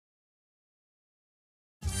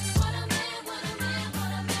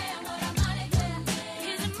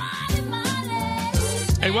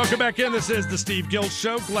Hey, welcome back in. This is the Steve Gill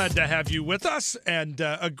Show. Glad to have you with us, and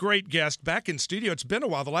a great guest back in studio. It's been a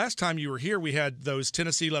while. The last time you were here, we had those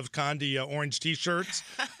Tennessee Loves Condi orange T-shirts.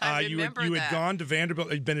 I remember you had gone to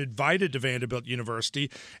Vanderbilt, had been invited to Vanderbilt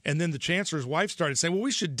University, and then the chancellor's wife started saying, well,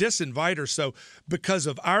 we should disinvite her so because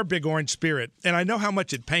of our big orange spirit. And I know how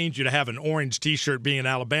much it pains you to have an orange T-shirt being an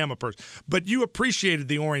Alabama person, but you appreciated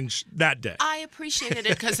the orange that day. I appreciated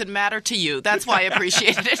it because it mattered to you. That's why I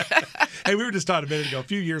appreciated it. Hey, we were just talking a minute ago, a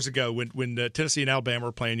few years ago, when Tennessee and Alabama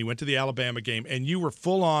were playing, you went to the Alabama game, and you were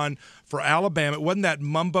full on for Alabama. It wasn't that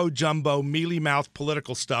mumbo-jumbo, mealy-mouthed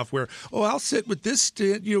political stuff where, I'll sit with this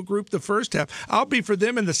group the first half. I'll be for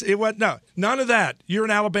them in this. No, none of that. You're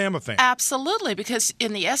an Alabama fan. Absolutely, because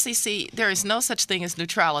in the SEC, there is no such thing as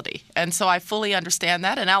neutrality. And so I fully understand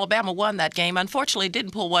that, and Alabama won that game. Unfortunately,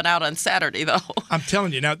 didn't pull one out on Saturday, though. I'm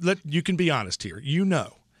telling you. Now, you can be honest here.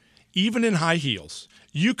 Even in high heels,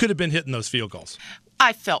 you could have been hitting those field goals.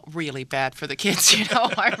 I felt really bad for the kids,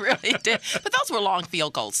 I really did. But those were long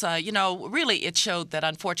field goals. Really it showed that,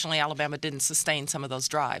 unfortunately, Alabama didn't sustain some of those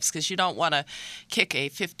drives because you don't want to kick a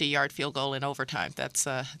 50-yard field goal in overtime. That's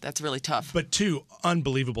really tough. But two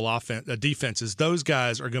unbelievable defenses. Those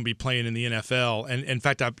guys are going to be playing in the NFL. And, in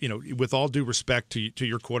fact, with all due respect to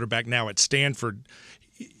your quarterback now at Stanford,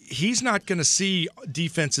 he's not going to see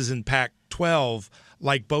defenses in Pac-12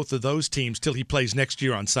 like both of those teams till he plays next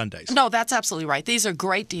year on Sundays. No, that's absolutely right. These are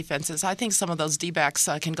great defenses. I think some of those D-backs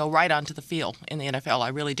can go right onto the field in the NFL. I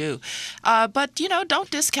really do. But, don't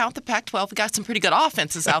discount the Pac-12. We got some pretty good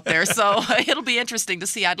offenses out there, so it'll be interesting to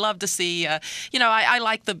see. I'd love to see, I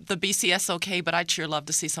like the BCS okay, but I'd sure love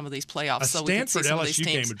to see some of these playoffs. A Stanford-LSU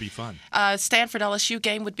game would be fun. Stanford-LSU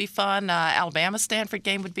game would be fun. Alabama-Stanford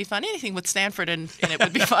game would be fun. Anything with Stanford in it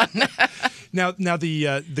would be fun. Now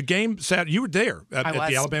the game Saturday, you were there at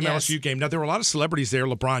the Alabama LSU game. Now there were a lot of celebrities there.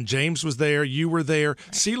 LeBron James was there. You were there.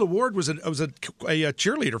 Celia Ward was a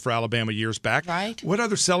cheerleader for Alabama years back. Right. What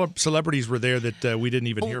other celebrities were there that we didn't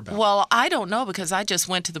even hear about? Well, I don't know because I just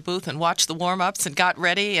went to the booth and watched the warm-ups and got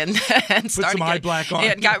ready and put some eye black on.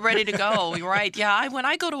 And got ready to go. Right. Yeah. When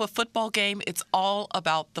I go to a football game, it's all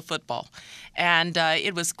about the football. And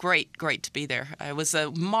it was great to be there. It was a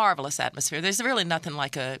marvelous atmosphere. There's really nothing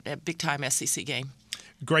like a big-time SEC game.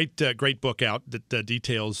 Great book out that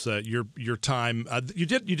details your time. You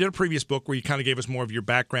did a previous book where you kind of gave us more of your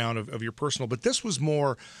background of your personal, but this was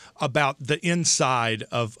more about the inside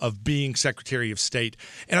of being Secretary of State.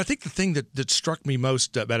 And I think the thing that struck me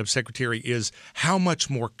most about a secretary is how much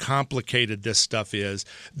more complicated this stuff is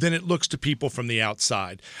than it looks to people from the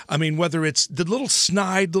outside. I mean, whether it's the little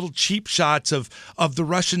snide, little cheap shots of the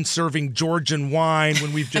Russians serving Georgian wine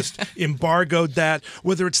when we've just embargoed that,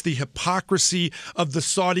 whether it's the hypocrisy of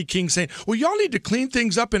the Saudi king saying, well, y'all need to clean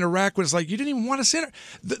things up in Iraq when it's like you didn't even want to send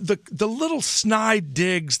it. The little snide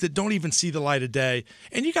digs that don't even see the light of day.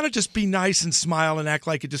 And you got to just be nice and smile and act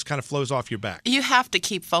like it just kind of flows off your back. You have to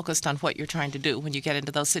keep focused on what you're trying to do when you get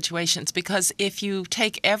into those situations, because if you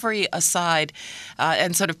take every aside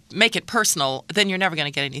and sort of make it personal, then you're never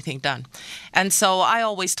going to get anything done. And so I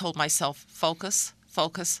always told myself, focus.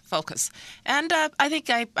 And I think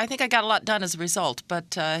I got a lot done as a result,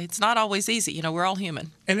 but it's not always easy. We're all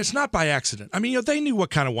human. And it's not by accident. I mean, they knew what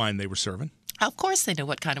kind of wine they were serving. Of course they knew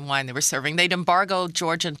what kind of wine they were serving. They'd embargoed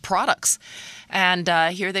Georgian products. And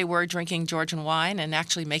here they were drinking Georgian wine and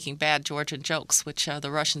actually making bad Georgian jokes, which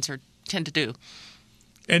the Russians tend to do.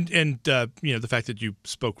 And the fact that you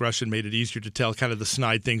spoke Russian made it easier to tell kind of the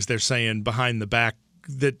snide things they're saying behind the back.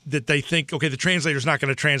 That they think, okay, the translator's not going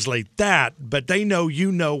to translate that, but they know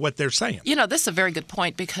what they're saying. This is a very good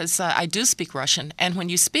point because I do speak Russian, and when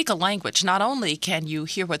you speak a language, not only can you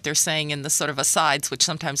hear what they're saying in the sort of asides, which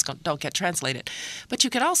sometimes don't get translated, but you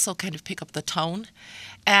can also kind of pick up the tone.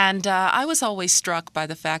 And I was always struck by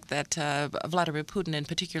the fact that Vladimir Putin in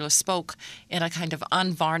particular spoke in a kind of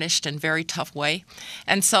unvarnished and very tough way.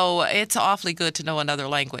 And so it's awfully good to know another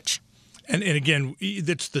language. And again,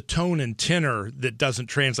 it's the tone and tenor that doesn't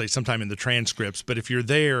translate sometime in the transcripts. But if you're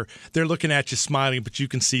there, they're looking at you smiling, but you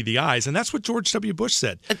can see the eyes. And that's what George W. Bush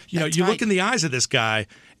said. You look in the eyes of this guy,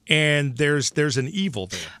 and there's an evil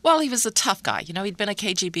there. Well, he was a tough guy. He'd been a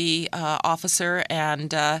KGB officer,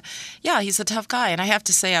 and he's a tough guy. And I have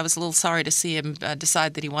to say I was a little sorry to see him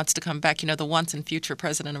decide that he wants to come back. The once and future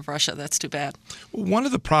president of Russia. That's too bad. One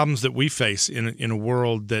of the problems that we face in a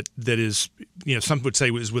world that is, some would say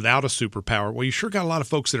is without a superpower, well, you sure got a lot of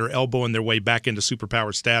folks that are elbowing their way back into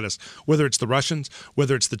superpower status, whether it's the Russians,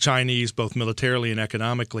 whether it's the Chinese, both militarily and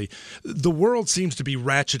economically. The world seems to be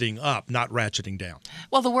ratcheting up, not ratcheting down.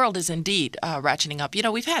 Well, the world world is indeed ratcheting up. You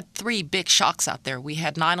know, we've had 3 big shocks out there. We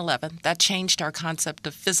had 9/11. That changed our concept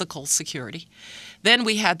of physical security. Then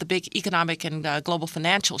we had the big economic and global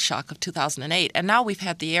financial shock of 2008. And now we've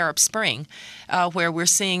had the Arab Spring, where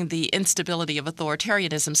we're seeing the instability of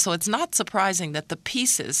authoritarianism. So it's not surprising that the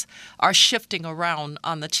pieces are shifting around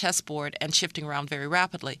on the chessboard and shifting around very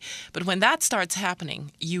rapidly. But when that starts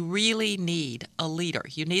happening, you really need a leader.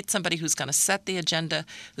 You need somebody who's going to set the agenda,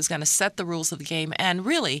 who's going to set the rules of the game. And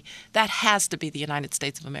really, that has to be the United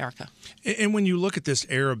States of America. And when you look at this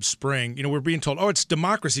Arab Spring, you know, we're being told, oh, it's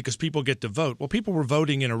democracy because people get to vote. Well, people were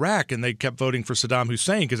voting in Iraq, and they kept voting for Saddam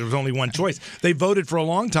Hussein because there was only one choice. They voted for a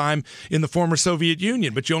long time in the former Soviet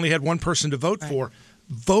Union, but you only had one person to vote for.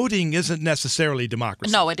 Voting isn't necessarily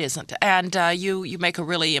democracy. No, it isn't. And you make a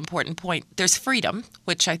really important point. There's freedom,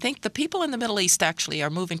 which I think the people in the Middle East actually are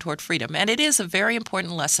moving toward freedom. And it is a very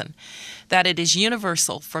important lesson that it is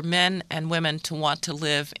universal for men and women to want to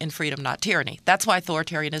live in freedom, not tyranny. That's why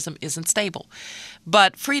authoritarianism isn't stable.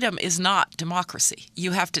 But freedom is not democracy.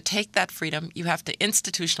 You have to take that freedom. You have to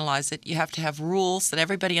institutionalize it. You have to have rules that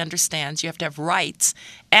everybody understands. You have to have rights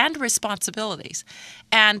and responsibilities.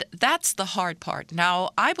 And that's the hard part. Now,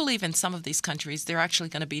 I believe in some of these countries, they're actually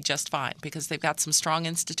going to be just fine because they've got some strong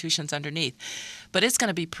institutions underneath. But it's going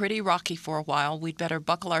to be pretty rocky for a while. We'd better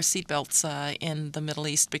buckle our seatbelts in the Middle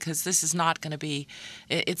East because this is not going to be,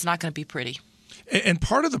 it's not going to be pretty. And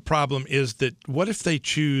part of the problem is that what if they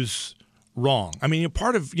choose wrong? I mean,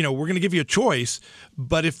 part of, you know, we're going to give you a choice,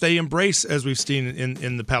 but if they embrace, as we've seen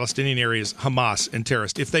in the Palestinian areas, Hamas and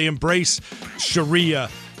terrorists, if they embrace Sharia,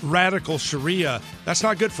 radical Sharia, that's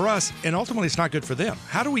not good for us, and ultimately it's not good for them.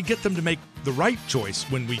 How do we get them to make the right choice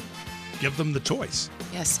when we give them the choice?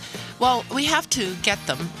 Yes. Well, we have to get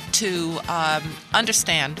them to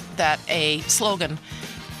understand that a slogan,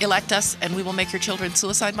 elect us and we will make your children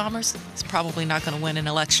suicide bombers, is probably not going to win an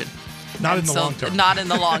election. Not in the long term. Not in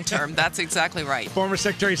the long term. That's exactly right. Former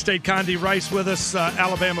Secretary of State Condi Rice with us,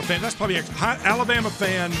 Alabama fan. That's probably Alabama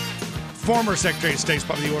fan, former Secretary of State is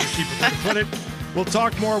probably the order cheaper way to put it. We'll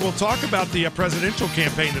talk more. We'll talk about the presidential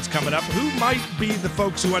campaign that's coming up. Who might be the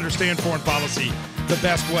folks who understand foreign policy the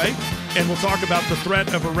best way? And we'll talk about the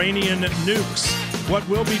threat of Iranian nukes. What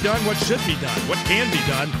will be done? What should be done? What can be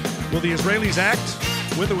done? Will the Israelis act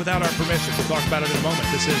with or without our permission? We'll talk about it in a moment.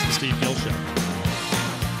 This is The Steve Gill Show.